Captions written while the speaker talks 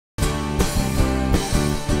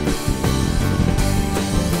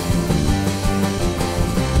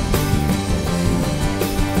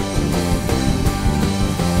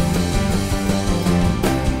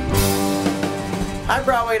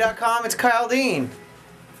Broadway.com, it's Kyle Dean.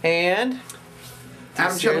 And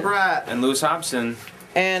Adam Chilbrat. And Lewis Hobson.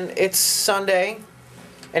 And it's Sunday,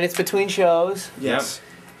 and it's between shows. Yes.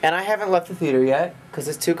 And I haven't left the theater yet, because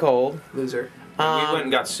it's too cold. Loser. We went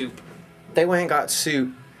and got soup. They went and got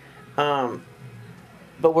soup. But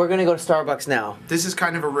we're going to go to Starbucks now. This is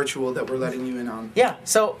kind of a ritual that we're letting you in on. Yeah,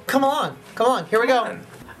 so come along. Come on, here we go.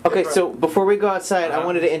 Okay, so before we go outside, I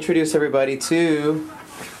wanted to introduce everybody to...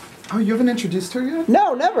 Oh, you haven't introduced her yet?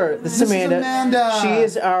 No, never. This is Amanda. Amanda. She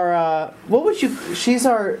is our, what would you, she's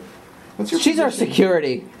our, she's our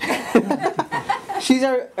security. She's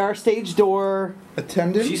our stage door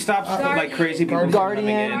attendant. She stops like crazy people coming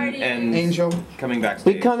in and angel coming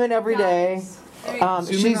backstage. We come in every day.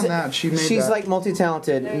 She's like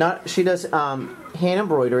multi-talented. She does hand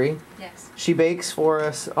embroidery. Yes. She bakes for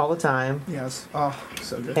us all the time. Yes. Oh,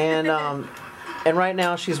 so good. And right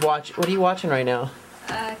now she's watching. What are you watching right now?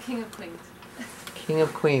 King of Queens. King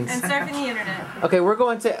of Queens. And surfing the internet. Okay, we're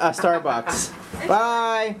going to Starbucks.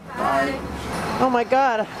 Bye. Bye. Oh my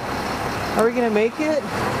God. Are we gonna make it?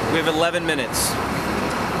 We have 11 minutes,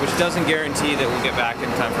 which doesn't guarantee that we'll get back in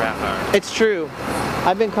time for half an hour. It's true.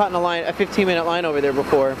 I've been caught in a 15-minute line over there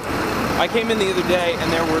before. I came in the other day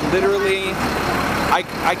and there were literally,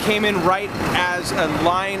 I came in right as a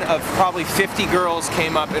line of probably 50 girls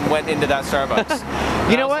came up and went into that Starbucks.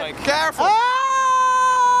 You know what? Like, careful!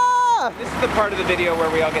 Ah! This is the part of the video where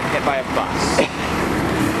we all get hit by a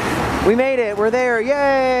bus. We made it. We're there.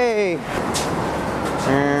 Yay!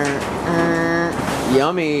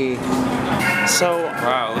 Yummy. So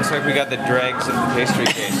wow, looks like we got the dregs of the pastry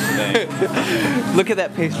case today. Look at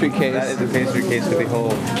that pastry case. That is a pastry case to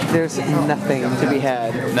behold. There's nothing to be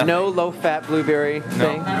had. Nothing. No low-fat blueberry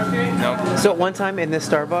thing. No. So at one time in this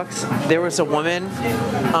Starbucks, there was a woman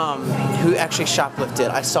who actually shoplifted.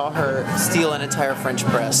 I saw her steal an entire French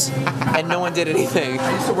press, and no one did anything.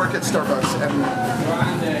 I used to work at Starbucks, and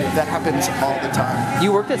that happens all the time.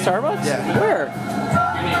 You worked at Starbucks? Yeah. Where?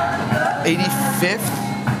 85th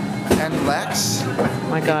and Lex.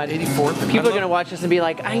 My God. 84th. People are going to watch this and be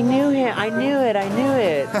like, I knew him. I knew it. I knew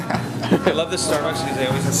it. I love this Starbucks because they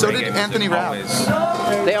always have So reggae did Anthony music.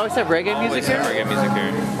 Rao. They always have reggae music here? Reggae music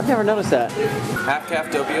here. I've never noticed that. Half calf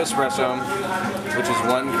doppio espresso, which is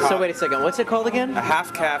one cup. So wait a second. What's it called again? A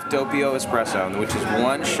half calf doppio espresso, which is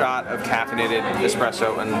one shot of caffeinated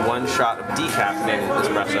espresso and one shot of decaffeinated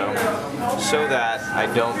espresso, so that I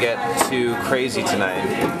don't get too crazy tonight.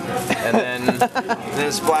 And then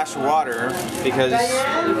a splash of water because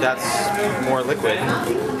that's more liquid,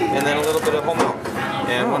 and then a little bit of whole milk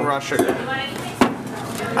and one raw sugar.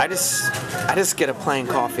 I just get a plain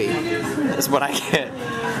coffee. Is what I get.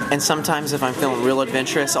 And sometimes if I'm feeling real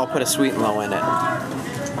adventurous, I'll put a sweet and low in it.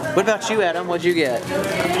 What about you, Adam? What'd you get?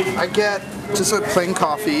 I get just a plain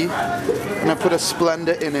coffee, and I put a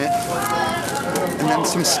Splenda in it, and then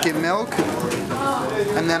some skim milk,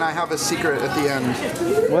 and then I have a secret at the end.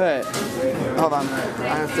 What? Hold on,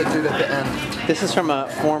 I have to do it at the end. This is from a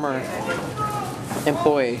former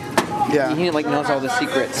employee. Yeah. He like knows all the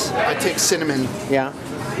secrets. I take cinnamon. Yeah.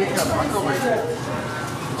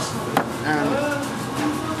 And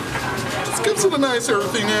just gives it a nice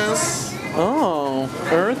earthiness. Oh,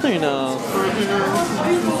 earthiness.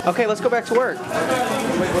 Okay, let's go back to work.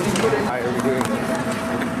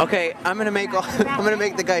 Okay, I'm gonna make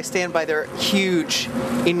the guys stand by their huge,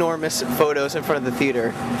 enormous photos in front of the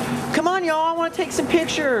theater. Come on, y'all! I want to take some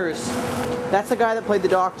pictures. That's the guy that played the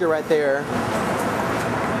doctor right there.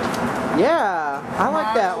 Yeah, I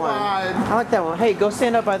like that one. I like that one. Hey, go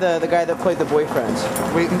stand up by the guy that played the boyfriend.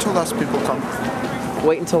 Wait until less people come.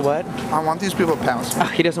 Wait until what? I want these people to pass. Oh,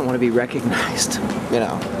 he doesn't want to be recognized, you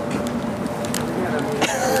know.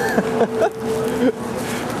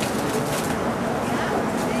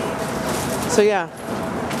 So yeah.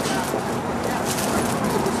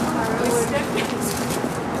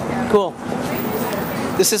 Cool.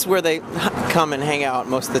 This is where they come and hang out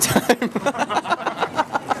most of the time.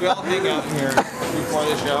 We all hang out here before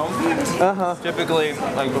the show. Uh-huh. Typically,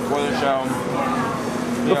 like before the show.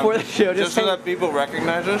 Before the show, just so that people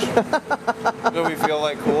recognize us. So we feel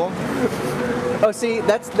like cool. Oh, see,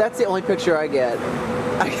 that's the only picture I get.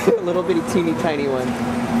 I get a little bitty teeny tiny one.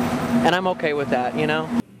 And I'm okay with that, you know?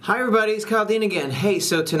 Hi everybody, it's Kyle Dean again. Hey,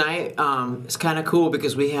 so tonight it's kind of cool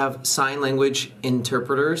because we have sign language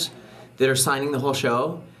interpreters that are signing the whole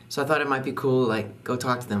show. So I thought it might be cool, like, go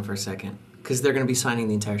talk to them for a second. Because they're going to be signing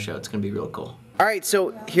the entire show. It's going to be real cool. All right,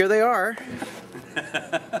 so here they are.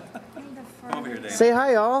 Over here, Dave. Say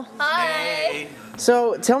hi, y'all. Hi.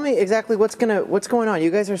 So tell me exactly what's going on. You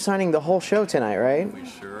guys are signing the whole show tonight, right? We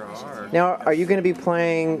sure are. Now, are you going to be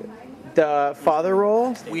playing the father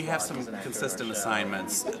role? We have some consistent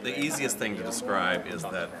assignments. The easiest thing to describe is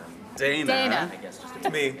that Dana.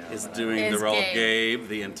 Me. Is doing the role of Gabe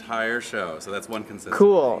the entire show. So that's one consistent.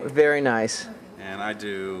 Cool. Very nice. And I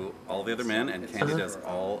do all the other men, and Candy does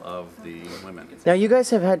all of the women. Now you guys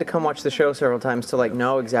have had to come watch the show several times to like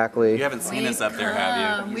know exactly. You haven't seen us up there,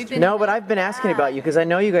 have you? No, but I've been asking about you because I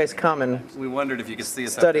know you guys come and We wondered if you could see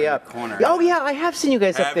us study up up. there in the corner. Oh yeah, I have seen you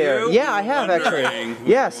guys up Have there. you? Yeah, I have actually. Wondering.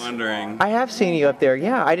 Yes. Wondering. I have seen you up there.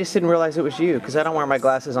 Yeah, I just didn't realize it was you because I don't wear my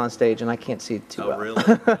glasses on stage and I can't see too well. Oh, really?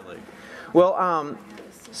 Really? Well,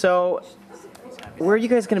 so where are you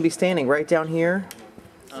guys going to be standing? Right down here?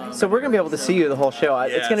 So we're going to be able to see you the whole show.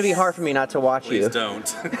 It's going to be Yes. hard for me not to watch Please you.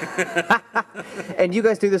 don't. And you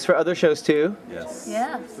guys do this for other shows too? Yes.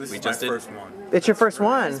 Yeah. We just did. First one. It's your first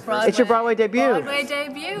one. It's your Broadway debut. Broadway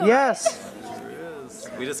debut. Yes.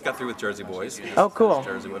 We just got through with Jersey Boys. Oh, cool.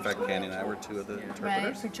 Jersey. In fact, Candy and I were two of the Right,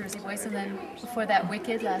 interpreters. for Jersey Boys, and then before that,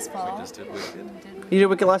 Wicked last fall. Just did Wicked. You did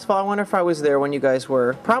Wicked last fall. I wonder if I was there when you guys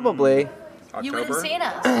were. Probably. You would have October? seen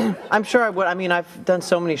us. I'm sure I would. I mean, I've done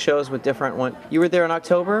so many shows with different ones. You were there in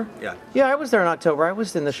October? Yeah. Yeah, I was there in October. I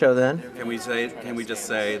was in the show then. Can we just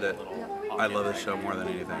say that I love this show more than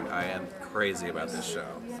anything. I am crazy about this show.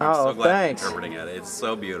 I'm Oh, so glad thanks. you're interpreting it. It's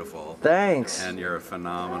so beautiful. Thanks. And you're a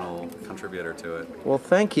phenomenal contributor to it. Well,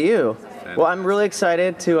 thank you. Well, I'm really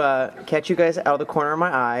excited to catch you guys out of the corner of my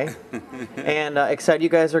eye, and excited you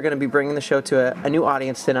guys are going to be bringing the show to a new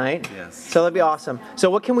audience tonight. Yes. So that'd be awesome. So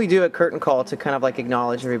what can we do at Curtain Call to kind of like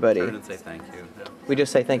acknowledge everybody? Turn and say thank you. We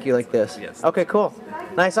just say thank you like this. Yes. Okay, cool.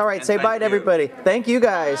 Nice. All right. And Say thank bye to you. everybody. Thank you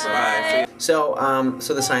guys. Bye. So,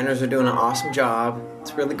 so the signers are doing an awesome job.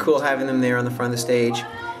 It's really cool having them there on the front of the stage,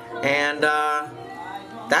 and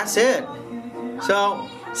that's it. So,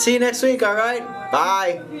 see you next week. All right.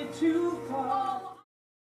 Bye.